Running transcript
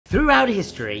Throughout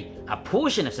history, a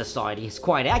portion of society has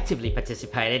quite actively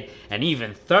participated and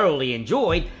even thoroughly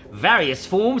enjoyed various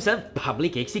forms of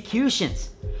public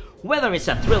executions. Whether it's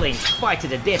a thrilling fight to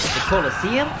the death at the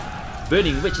Colosseum,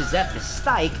 burning witches at the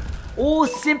stake, or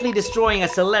simply destroying a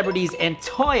celebrity's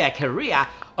entire career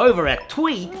over a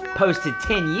tweet posted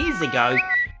 10 years ago,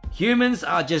 humans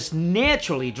are just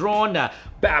naturally drawn to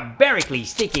barbarically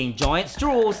sticking giant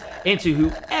straws into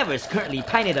whoever's currently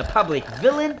painted a public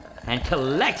villain and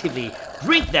collectively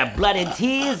drink their blood and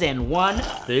tears in one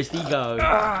thirsty go.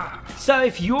 So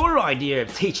if your idea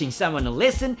of teaching someone a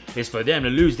lesson is for them to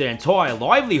lose their entire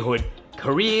livelihood,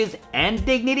 careers and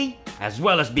dignity, as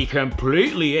well as be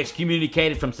completely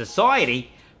excommunicated from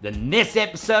society, then this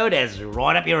episode is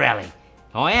right up your alley.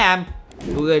 I am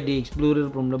Bogart the Explorer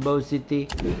from the Bow City,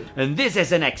 and this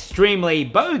is an extremely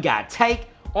Bogart take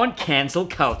on cancel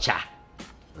culture.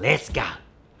 Let's go.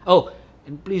 Oh,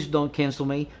 and please don't cancel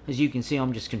me. As you can see,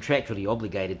 I'm just contractually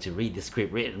obligated to read the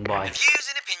script written by... The views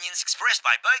and opinions expressed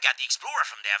by Bogart the Explorer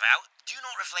from Davao do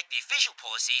not reflect the official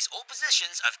policies or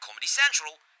positions of Comedy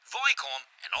Central, Viacom,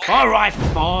 and all... Alright,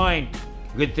 fine.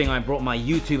 Good thing I brought my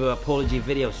YouTuber apology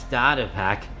video starter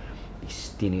pack.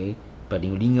 Ini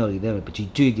paling kita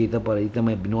pacucu kita para kita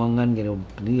may binuangan kaya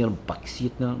yung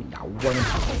baksit na yawan.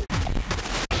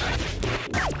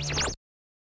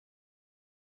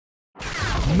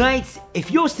 Mates,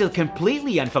 if you're still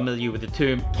completely unfamiliar with the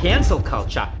term cancel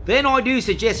culture, then I do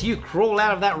suggest you crawl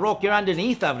out of that rock you're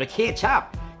underneath of to catch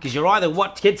up, because you're either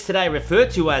what kids today refer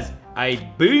to as a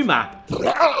boomer,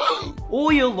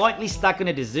 or you're likely stuck on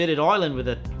a deserted island with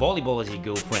a volleyball as your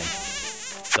girlfriend.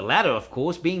 The latter, of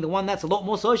course, being the one that's a lot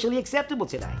more socially acceptable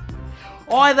today.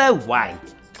 Either way,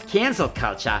 cancel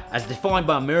culture, as defined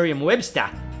by Merriam-Webster,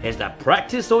 is the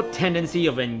practice or tendency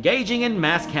of engaging in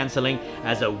mass cancelling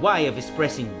as a way of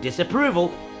expressing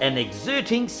disapproval and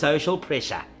exerting social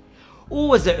pressure.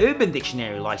 Or as the Urban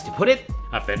Dictionary likes to put it,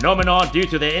 a phenomenon due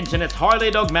to the internet's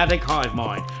highly dogmatic hive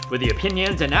mind, where the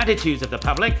opinions and attitudes of the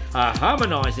public are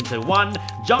harmonized into one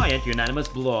giant unanimous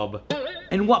blob.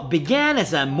 And what began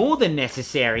as a more than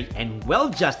necessary and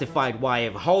well-justified way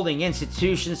of holding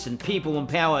institutions and people in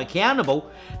power accountable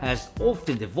has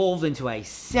often devolved into a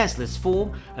senseless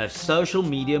form of social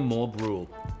media mob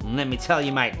rule. And let me tell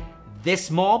you, mate,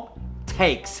 this mob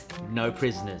takes no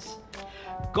prisoners.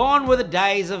 Gone were the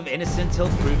days of innocent till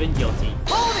proven guilty.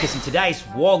 Because in today's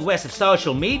wild west of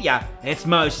social media, it's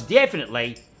most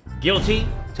definitely guilty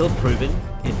till proven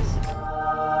innocent.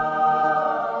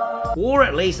 Or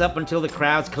at least up until the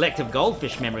crowd's collective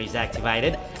goldfish memory is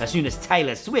activated as soon as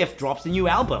Taylor Swift drops a new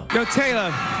album. Go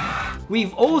Taylor!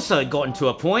 We've also gotten to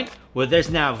a point where there's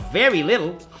now very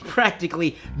little,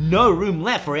 practically no room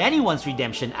left for anyone's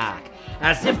redemption arc,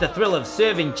 as if the thrill of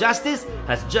serving justice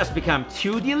has just become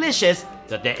too delicious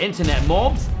that the internet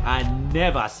mobs are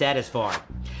never satisfied.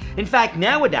 In fact,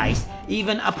 nowadays,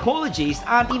 even apologies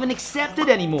aren't even accepted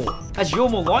anymore, as you're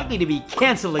more likely to be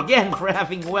cancelled again for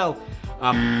having, well,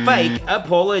 a fake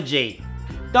apology.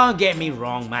 Don't get me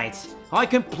wrong, mates. I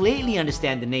completely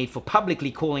understand the need for publicly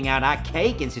calling out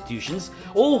archaic institutions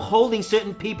or holding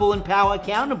certain people in power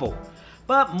accountable.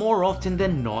 But more often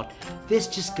than not, this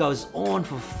just goes on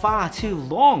for far too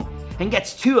long and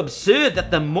gets too absurd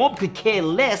that the mob could care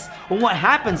less on what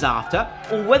happens after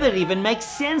or whether it even makes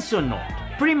sense or not.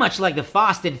 Pretty much like the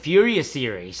Fast and Furious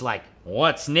series, like,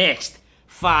 what's next?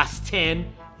 Fast 10,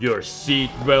 your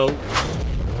seatbelt.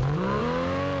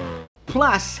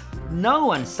 Plus, no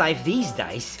one's safe these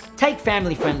days. Take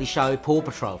family-friendly show Paw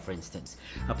Patrol, for instance.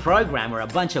 A program where a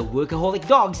bunch of workaholic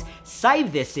dogs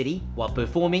save their city while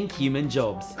performing human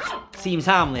jobs. Seems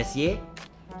harmless, yeah?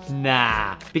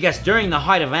 Nah, because during the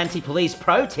height of anti-police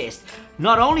protest,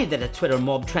 not only did a Twitter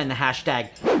mob trend the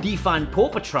hashtag defund Paw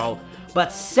Patrol,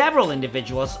 but several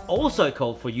individuals also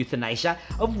called for euthanasia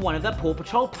of one of the Paw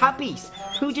Patrol puppies,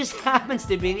 who just happens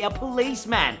to be a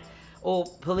policeman, or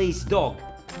police dog.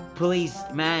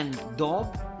 Policeman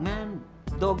dog? Man,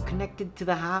 dog connected to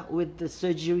the heart with the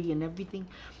surgery and everything?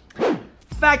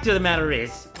 Fact of the matter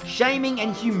is, shaming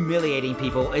and humiliating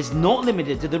people is not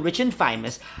limited to the rich and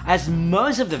famous, as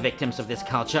most of the victims of this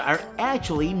culture are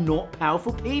actually not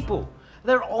powerful people.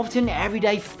 They're often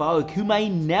everyday folk who may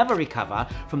never recover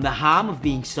from the harm of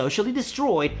being socially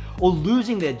destroyed or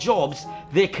losing their jobs,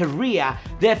 their career,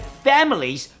 their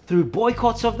families through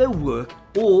boycotts of their work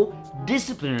or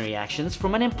disciplinary actions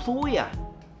from an employer.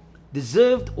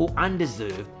 Deserved or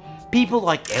undeserved, people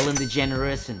like Ellen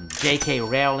DeGeneres and J.K.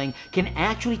 Rowling can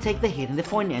actually take the hit in the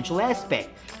financial aspect,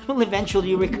 will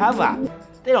eventually recover.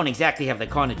 They don't exactly have the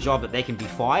kind of job that they can be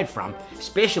fired from,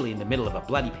 especially in the middle of a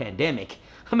bloody pandemic.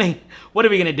 I mean, what are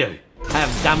we gonna do? Have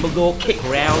Dumbledore kick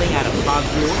Rowling out of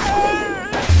Hogwarts?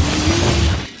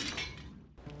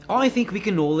 I think we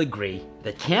can all agree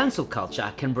that cancel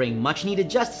culture can bring much needed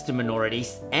justice to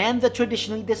minorities and the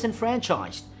traditionally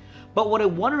disenfranchised. But what I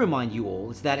want to remind you all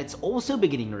is that it's also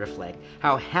beginning to reflect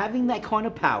how having that kind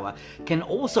of power can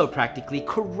also practically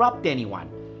corrupt anyone,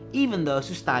 even those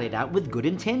who started out with good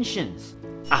intentions.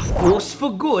 A force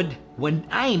for good when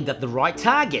aimed at the right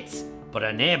targets, but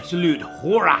an absolute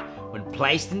horror when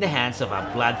placed in the hands of a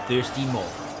bloodthirsty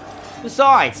mob.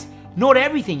 Besides, not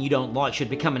everything you don't like should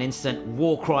become an instant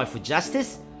war cry for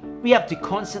justice. We have to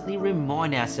constantly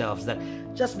remind ourselves that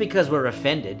just because we're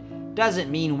offended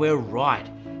doesn't mean we're right,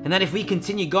 and that if we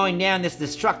continue going down this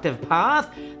destructive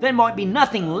path, there might be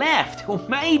nothing left, or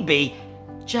maybe,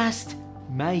 just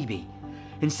maybe,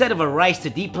 instead of a race to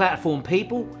deplatform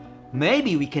people,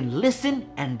 maybe we can listen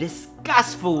and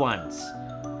discuss for once.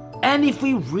 And if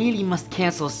we really must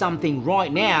cancel something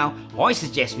right now, I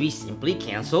suggest we simply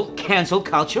cancel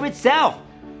culture itself.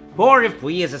 Or if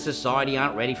we as a society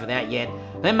aren't ready for that yet,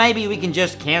 then maybe we can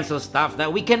just cancel stuff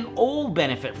that we can all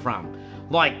benefit from.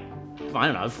 Like, I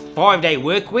don't know, 5-day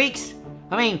work weeks?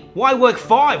 I mean, why work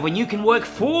 5 when you can work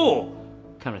 4?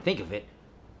 Come to think of it,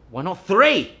 why not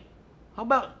 3? How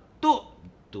about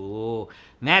 2?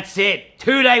 That's it,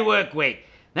 2-day work week.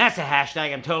 That's a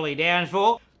hashtag I'm totally down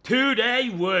for. 2-day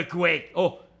work week.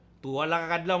 Oh, tuwa lang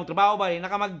kakadlaw trabaho ba?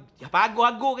 Naka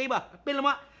magpago-hago kayo ba? Pila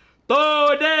mo?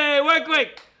 2-day work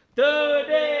week.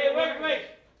 2-day work week.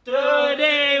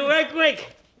 2-day work week.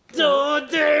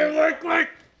 2-day work week.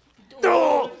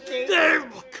 2-day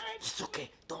work. It's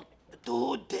okay. Don't.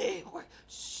 2-day work.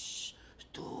 Shh.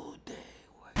 2-day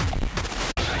work.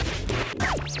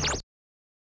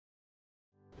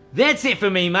 That's it for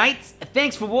me, mates.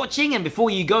 Thanks for watching, and before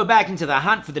you go back into the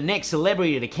hunt for the next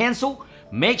celebrity to cancel,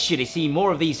 make sure to see more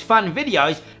of these fun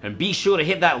videos and be sure to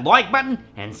hit that like button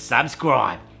and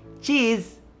subscribe.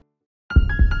 Cheers!